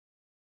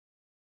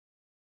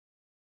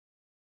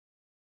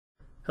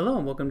Hello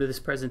and welcome to this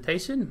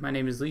presentation. My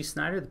name is Lee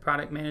Snyder, the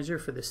product manager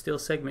for the steel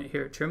segment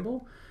here at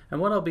Trimble. And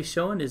what I'll be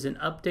showing is an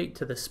update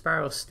to the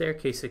spiral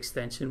staircase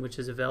extension, which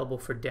is available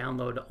for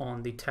download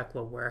on the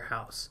Tekla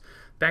warehouse.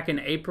 Back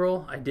in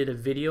April, I did a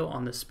video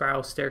on the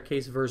spiral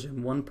staircase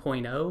version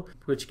 1.0,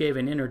 which gave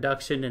an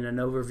introduction and an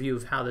overview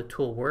of how the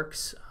tool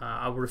works.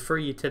 I'll refer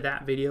you to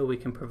that video. We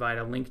can provide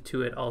a link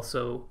to it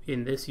also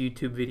in this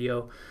YouTube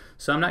video.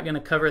 So I'm not going to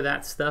cover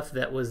that stuff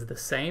that was the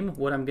same.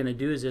 What I'm going to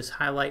do is just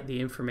highlight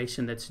the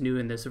information that's new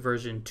in this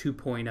version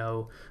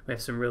 2.0. We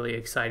have some really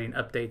exciting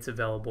updates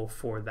available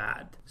for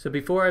that. So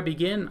before I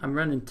begin, I'm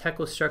running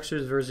Tekla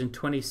Structures version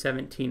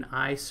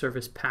 2017i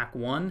Service Pack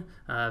 1.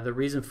 The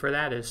reason for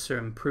that is some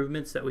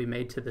improvements that we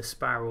made to the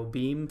spiral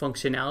beam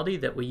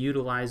functionality that we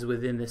utilize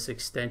within this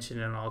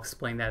extension, and I'll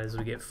explain that as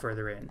we get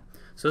further in.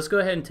 So let's go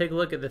ahead and take a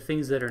look at the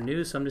things that are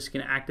new. So I'm just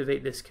going to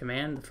activate this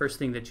command. The first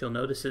thing that you'll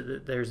notice is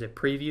that there's a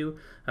preview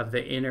of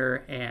the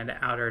inner and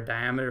outer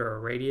diameter or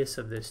radius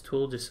of this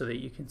tool, just so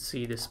that you can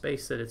see the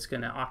space that it's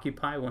going to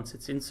occupy once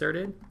it's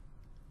inserted.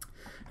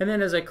 And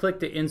then as I click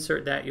to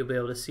insert that, you'll be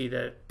able to see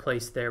that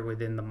placed there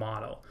within the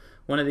model.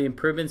 One of the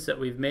improvements that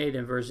we've made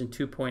in version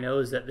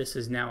 2.0 is that this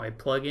is now a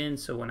plugin,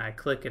 so when I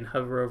click and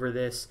hover over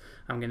this,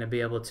 I'm going to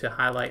be able to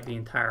highlight the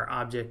entire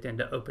object and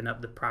to open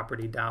up the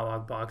property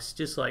dialog box,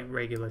 just like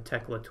regular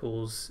Tekla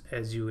tools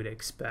as you would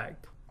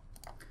expect.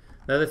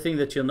 The other thing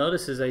that you'll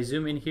notice as I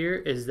zoom in here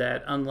is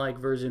that unlike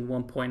version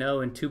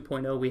 1.0 and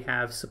 2.0, we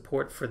have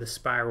support for the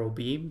spiral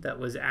beam that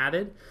was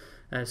added.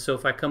 So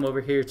if I come over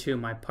here to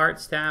my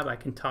parts tab, I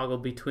can toggle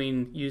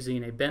between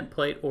using a bent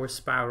plate or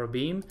spiral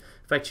beam.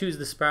 If I choose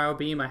the spiral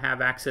beam, I have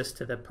access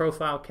to the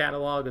profile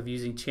catalog of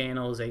using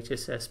channels,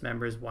 HSS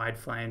members, wide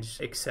flange,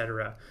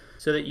 etc.,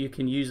 so that you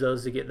can use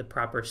those to get the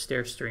proper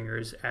stair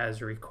stringers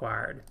as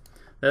required.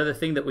 The other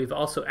thing that we've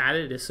also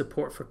added is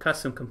support for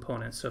custom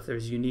components. So if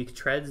there's unique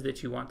treads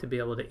that you want to be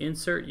able to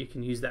insert, you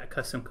can use that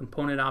custom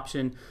component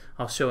option.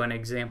 I'll show an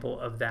example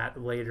of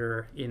that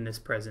later in this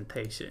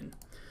presentation.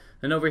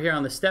 Then over here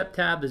on the step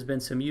tab, there's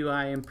been some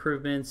UI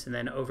improvements, and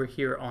then over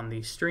here on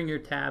the stringer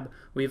tab,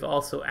 we've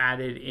also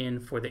added in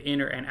for the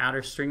inner and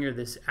outer stringer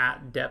this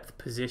at depth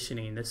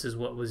positioning. This is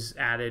what was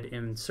added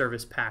in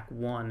Service Pack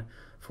 1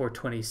 for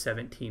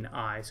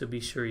 2017i, so be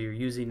sure you're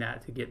using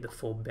that to get the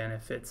full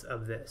benefits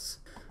of this.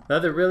 The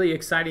other really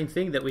exciting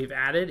thing that we've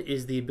added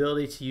is the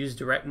ability to use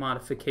direct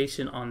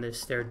modification on this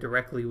stair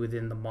directly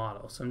within the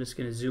model. So I'm just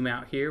going to zoom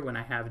out here. When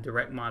I have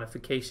direct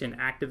modification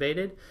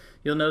activated,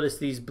 you'll notice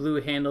these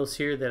blue handles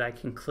here that I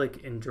can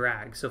click and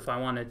drag. So if I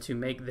wanted to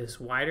make this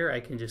wider,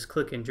 I can just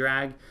click and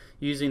drag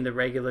using the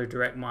regular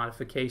direct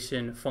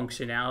modification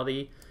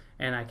functionality,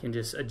 and I can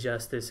just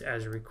adjust this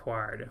as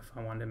required. If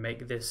I wanted to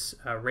make this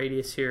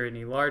radius here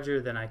any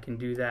larger, then I can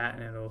do that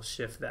and it'll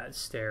shift that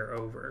stair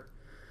over.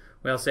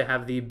 We also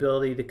have the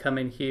ability to come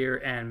in here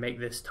and make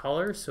this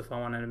taller. So if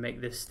I wanted to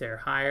make this stair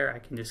higher, I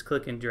can just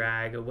click and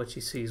drag. What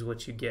you see is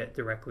what you get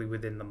directly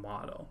within the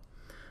model.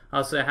 I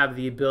also have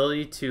the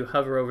ability to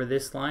hover over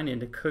this line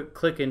and to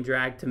click and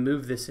drag to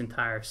move this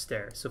entire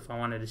stair. So if I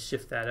wanted to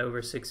shift that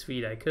over 6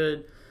 feet, I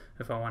could.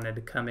 If I wanted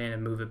to come in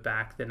and move it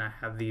back, then I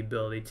have the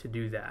ability to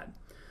do that.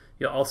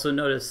 You'll also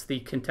notice the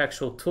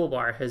contextual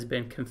toolbar has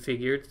been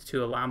configured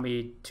to allow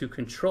me to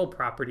control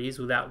properties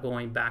without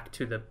going back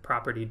to the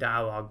property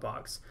dialog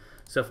box.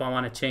 So if I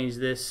want to change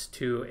this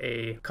to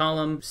a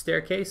column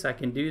staircase, I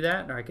can do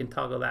that, or I can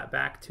toggle that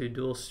back to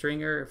dual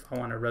stringer. If I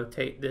want to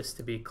rotate this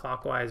to be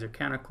clockwise or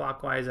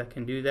counterclockwise, I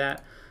can do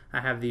that.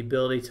 I have the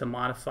ability to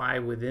modify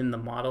within the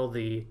model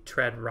the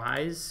tread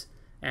rise,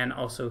 and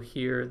also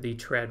here the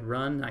tread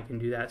run. I can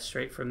do that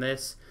straight from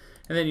this.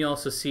 And then you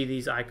also see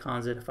these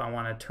icons that if I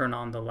want to turn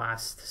on the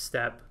last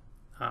step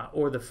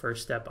or the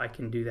first step, I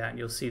can do that, and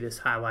you'll see this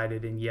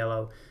highlighted in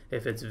yellow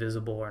if it's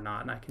visible or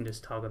not, and I can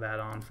just toggle that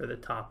on for the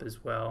top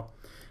as well.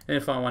 And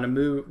if I want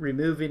to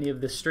remove any of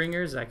the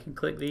stringers, I can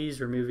click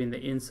these, removing the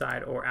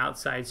inside or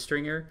outside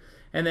stringer,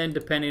 and then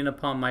depending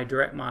upon my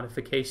direct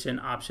modification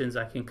options,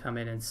 I can come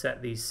in and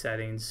set these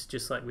settings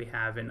just like we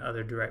have in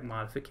other direct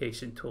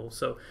modification tools.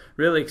 So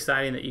really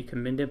exciting that you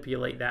can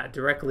manipulate that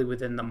directly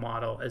within the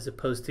model as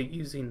opposed to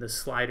using the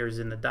sliders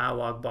in the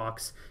dialog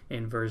box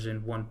in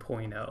version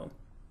 1.0.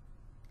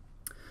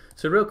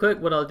 So real quick,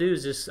 what I'll do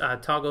is just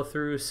toggle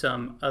through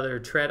some other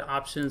tread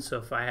options. So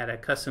if I had a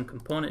custom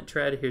component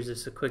tread, here's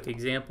just a quick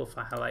example. If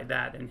I highlight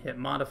that and hit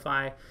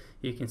modify,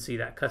 you can see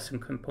that custom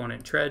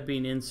component tread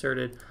being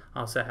inserted. I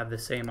also have the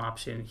same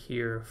option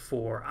here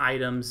for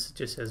items,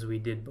 just as we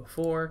did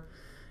before.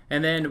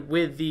 And then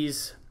with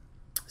these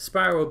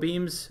spiral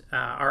beams,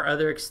 our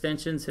other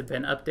extensions have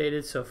been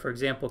updated. So for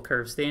example,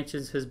 curved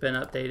stanchions has been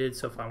updated.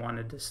 So if I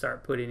wanted to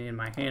start putting in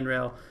my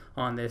handrail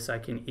on this, I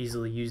can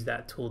easily use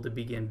that tool to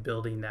begin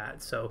building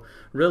that. So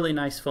really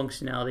nice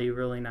functionality,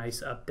 really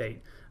nice update.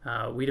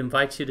 We'd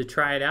invite you to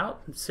try it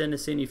out, send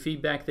us any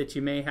feedback that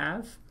you may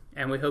have,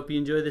 and we hope you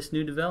enjoy this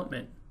new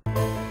development.